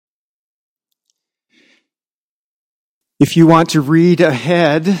If you want to read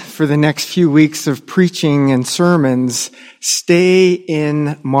ahead for the next few weeks of preaching and sermons, stay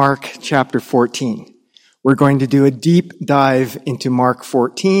in Mark chapter 14. We're going to do a deep dive into Mark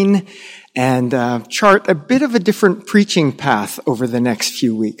 14 and chart a bit of a different preaching path over the next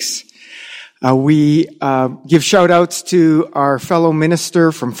few weeks. We give shout-outs to our fellow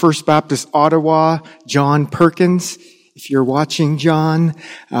minister from First Baptist Ottawa, John Perkins. If you're watching, John,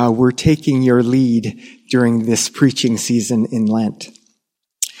 we're taking your lead during this preaching season in Lent.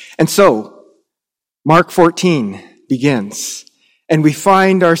 And so, Mark 14 begins, and we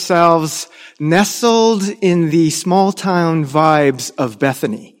find ourselves nestled in the small-town vibes of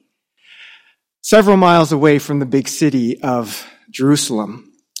Bethany, several miles away from the big city of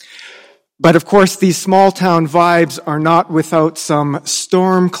Jerusalem. But of course, these small-town vibes are not without some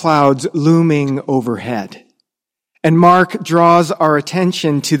storm clouds looming overhead. And Mark draws our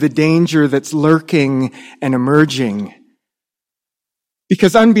attention to the danger that's lurking and emerging.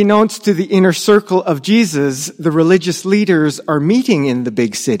 Because unbeknownst to the inner circle of Jesus, the religious leaders are meeting in the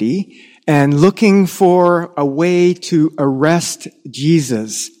big city and looking for a way to arrest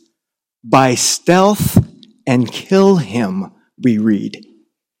Jesus by stealth and kill him, we read.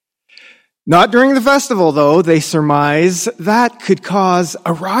 Not during the festival, though, they surmise that could cause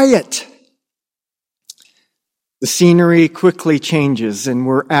a riot. The scenery quickly changes, and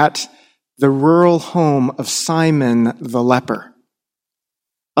we're at the rural home of Simon the leper.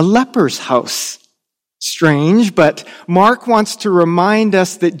 A leper's house. Strange, but Mark wants to remind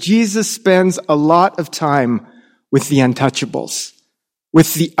us that Jesus spends a lot of time with the untouchables,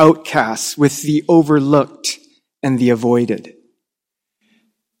 with the outcasts, with the overlooked and the avoided.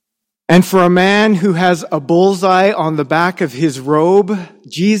 And for a man who has a bullseye on the back of his robe,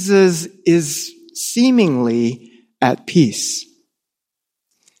 Jesus is seemingly at peace,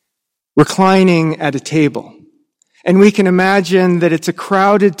 reclining at a table. And we can imagine that it's a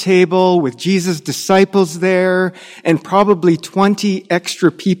crowded table with Jesus' disciples there and probably 20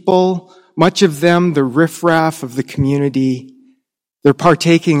 extra people, much of them the riffraff of the community. They're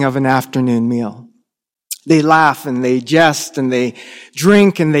partaking of an afternoon meal. They laugh and they jest and they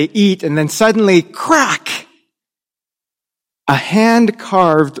drink and they eat, and then suddenly, crack! A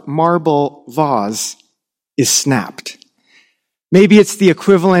hand-carved marble vase is snapped. Maybe it's the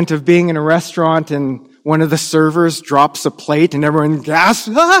equivalent of being in a restaurant and one of the servers drops a plate and everyone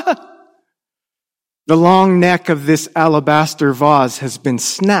gasps. Ah! The long neck of this alabaster vase has been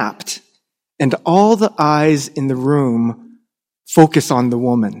snapped, and all the eyes in the room focus on the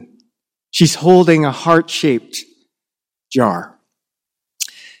woman. She's holding a heart-shaped jar.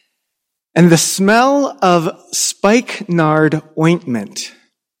 And the smell of spikenard ointment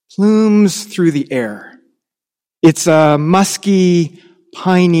plumes through the air. It's a musky,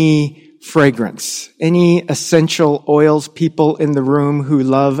 piney fragrance. Any essential oils people in the room who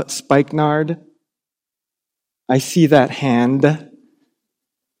love spikenard? I see that hand.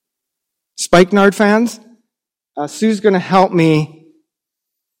 Spikenard fans? Sue's going to help me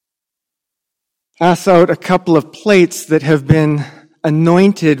pass out a couple of plates that have been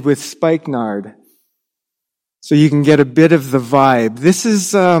anointed with spikenard so you can get a bit of the vibe. This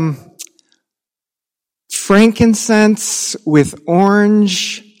is frankincense with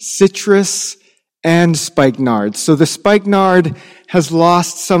orange, citrus, and spikenard. So the spikenard has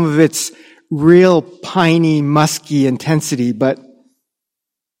lost some of its real piney, musky intensity, but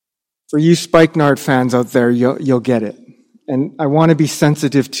for you spikenard fans out there, you'll get it. And I want to be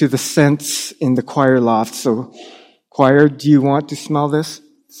sensitive to the scents in the choir loft. So, choir, do you want to smell this?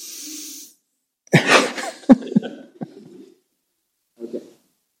 Okay.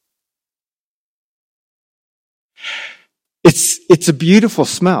 It's a beautiful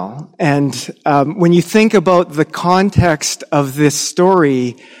smell. And when you think about the context of this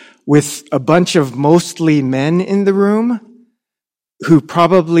story with a bunch of mostly men in the room who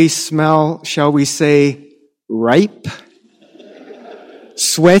probably smell, shall we say, ripe,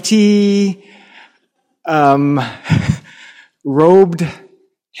 sweaty, robed,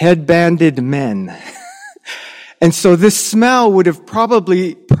 headbanded men. And so this smell would have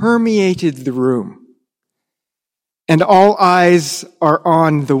probably permeated the room. And all eyes are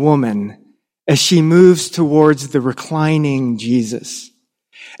on the woman as she moves towards the reclining Jesus.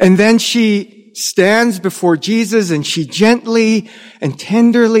 And then she stands before Jesus and she gently and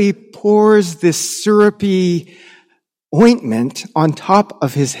tenderly pours this syrupy ointment on top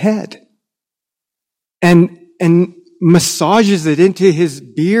of his head and massages it into his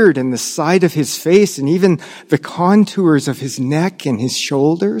beard and the side of his face and even the contours of his neck and his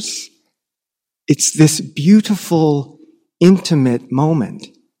shoulders. It's this beautiful, intimate moment.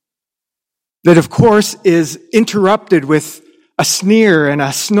 that of course is interrupted with a sneer and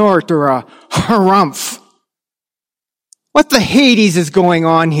a snort or a harumph. What the Hades is going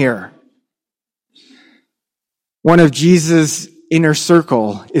on here? One of Jesus' inner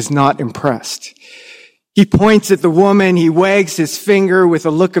circle is not impressed. He points at the woman, he wags his finger with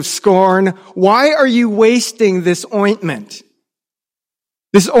a look of scorn. Why are you wasting this ointment?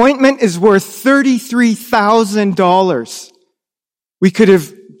 This ointment is worth $33,000. We could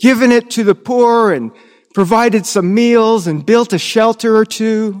have given it to the poor and provided some meals and built a shelter or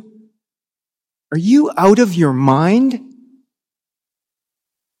two. Are you out of your mind?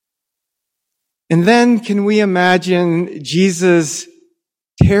 And then can we imagine Jesus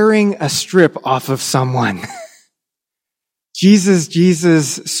tearing a strip off of someone?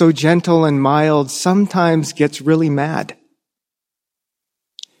 Jesus, so gentle and mild, sometimes gets really mad.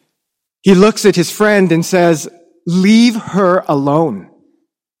 He looks at his friend and says, "Leave her alone.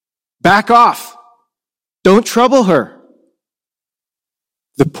 Back off. Don't trouble her.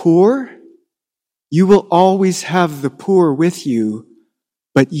 The poor, you will always have the poor with you,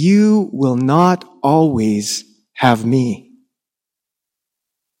 but you will not always have me.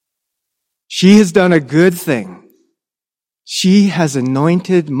 She has done a good thing. She has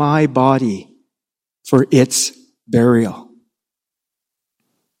anointed my body for its burial."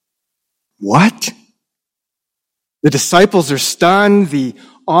 What? The disciples are stunned, the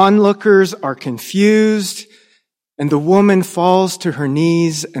onlookers are confused, and the woman falls to her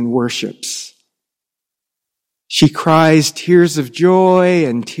knees and worships. She cries tears of joy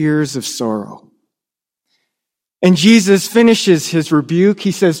and tears of sorrow. And Jesus finishes his rebuke.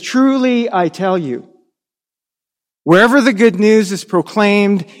 He says, "Truly, I tell you, wherever the good news is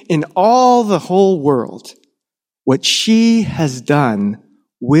proclaimed in all the whole world, what she has done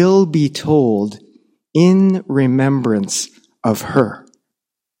will be told in remembrance of her."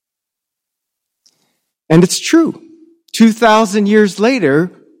 And it's true. 2,000 years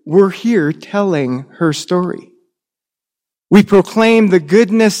later, we're here telling her story. We proclaim the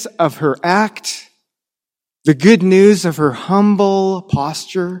goodness of her act, the good news of her humble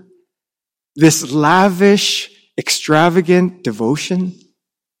posture, this lavish, extravagant devotion.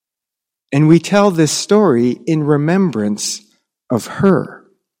 And we tell this story in remembrance of her.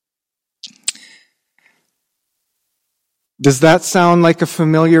 Does that sound like a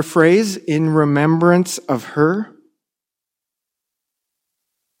familiar phrase, in remembrance of her?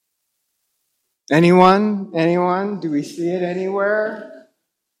 Anyone? Anyone? Do we see it anywhere?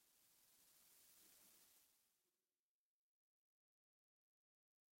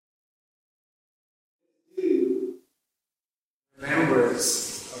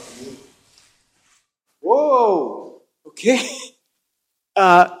 Remembrance of me. Whoa! Okay.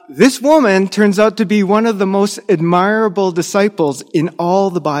 This woman turns out to be one of the most admirable disciples in all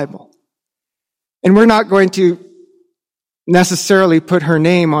the Bible. And we're not going to necessarily put her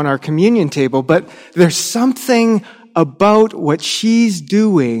name on our communion table, but there's something about what she's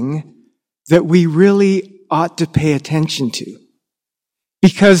doing that we really ought to pay attention to.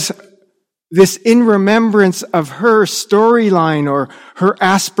 Because this in remembrance of her storyline or her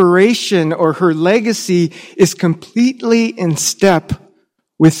aspiration or her legacy is completely in step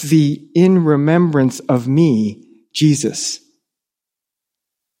with the in remembrance of me, Jesus.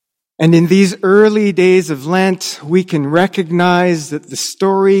 And in these early days of Lent, we can recognize that the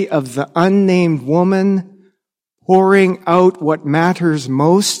story of the unnamed woman pouring out what matters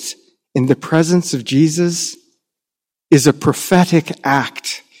most in the presence of Jesus is a prophetic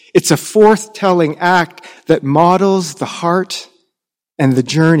act. It's a forth-telling act that models the heart and the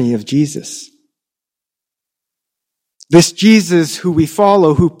journey of Jesus. This Jesus who we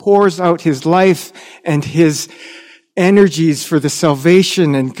follow, who pours out his life and his energies for the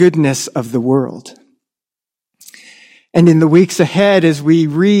salvation and goodness of the world. And in the weeks ahead, as we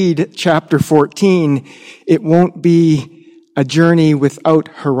read chapter 14, it won't be a journey without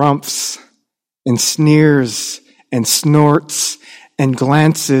harumphs and sneers and snorts and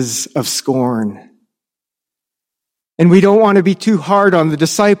glances of scorn. And we don't want to be too hard on the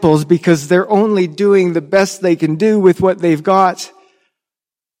disciples because they're only doing the best they can do with what they've got.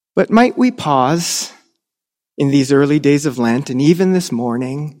 But might we pause in these early days of Lent and even this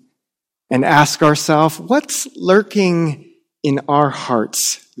morning and ask ourselves, what's lurking in our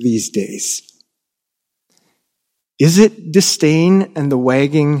hearts these days? Is it disdain and the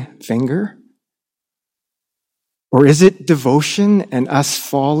wagging finger? Or is it devotion and us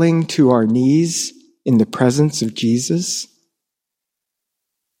falling to our knees in the presence of Jesus?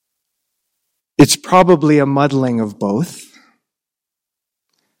 It's probably a muddling of both.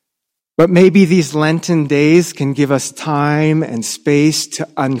 But maybe these Lenten days can give us time and space to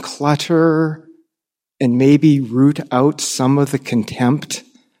unclutter and maybe root out some of the contempt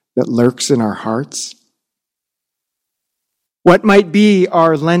that lurks in our hearts. What might be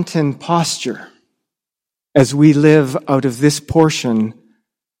our Lenten posture as we live out of this portion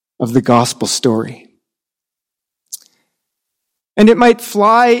of the gospel story? And it might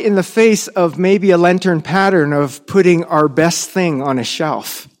fly in the face of maybe a Lenten pattern of putting our best thing on a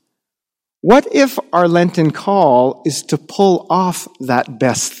shelf. What if our Lenten call is to pull off that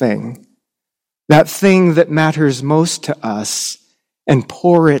best thing, that thing that matters most to us, and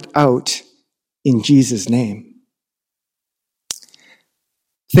pour it out in Jesus' name?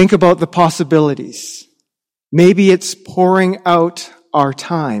 Think about the possibilities. Maybe it's pouring out our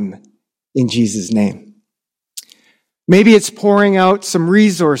time in Jesus' name. Maybe it's pouring out some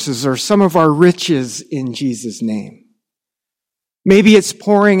resources or some of our riches in Jesus' name. Maybe it's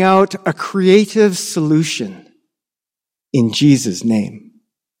pouring out a creative solution in Jesus' name.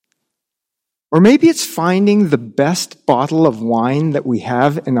 Or maybe it's finding the best bottle of wine that we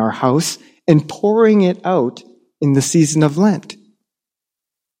have in our house and pouring it out in the season of Lent.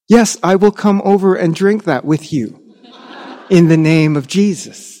 Yes, I will come over and drink that with you in the name of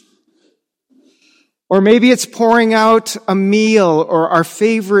Jesus. Or maybe it's pouring out a meal or our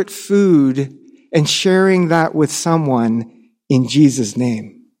favorite food and sharing that with someone in Jesus'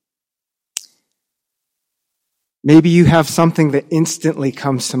 name. Maybe you have something that instantly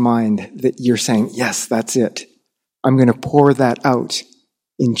comes to mind that you're saying, yes, that's it. I'm going to pour that out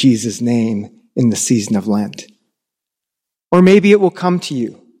in Jesus' name in the season of Lent. Or maybe it will come to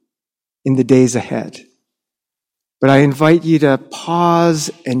you in the days ahead. But I invite you to pause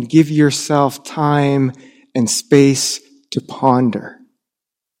and give yourself time and space to ponder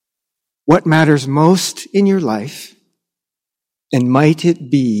what matters most in your life, and might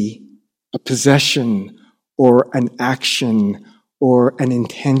it be a possession or an action or an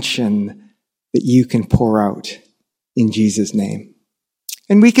intention that you can pour out in Jesus' name.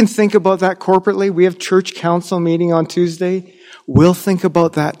 And we can think about that corporately. We have church council meeting on Tuesday. We'll think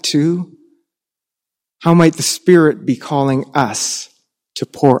about that too. How might the Spirit be calling us to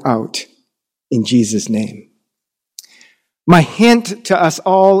pour out in Jesus' name? My hint to us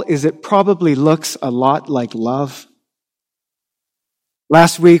all is it probably looks a lot like love.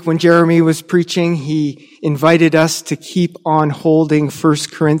 Last week when Jeremy was preaching, he invited us to keep on holding 1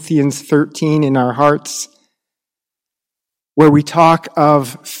 Corinthians 13 in our hearts, where we talk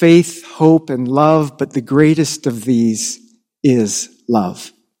of faith, hope, and love, but the greatest of these is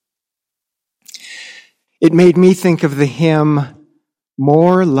love. It made me think of the hymn,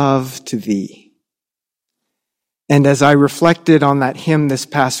 More Love to Thee. And as I reflected on that hymn this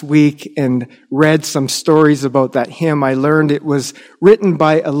past week and read some stories about that hymn, I learned it was written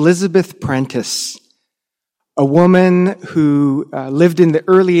by Elizabeth Prentice, a woman who lived in the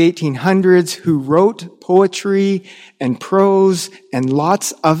early 1800s, who wrote poetry and prose and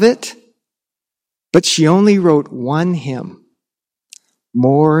lots of it, but she only wrote one hymn,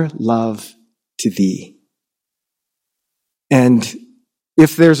 More Love to Thee. And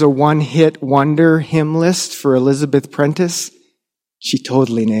if there's a one-hit wonder hymn list for Elizabeth Prentice, she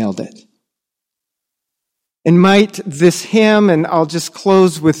totally nailed it. And might this hymn, and I'll just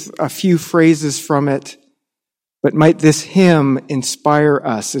close with a few phrases from it, but might this hymn inspire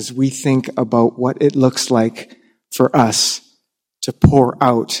us as we think about what it looks like for us to pour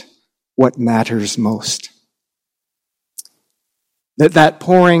out what matters most. That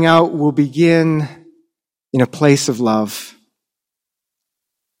pouring out will begin in a place of love.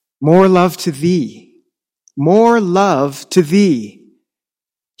 More love to thee, more love to thee.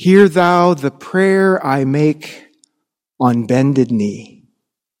 Hear thou the prayer I make on bended knee.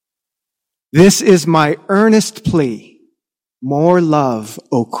 This is my earnest plea, more love,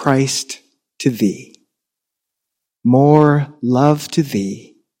 O Christ, to thee. More love to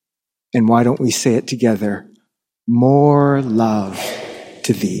thee. And why don't we say it together? More love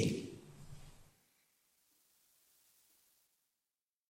to thee.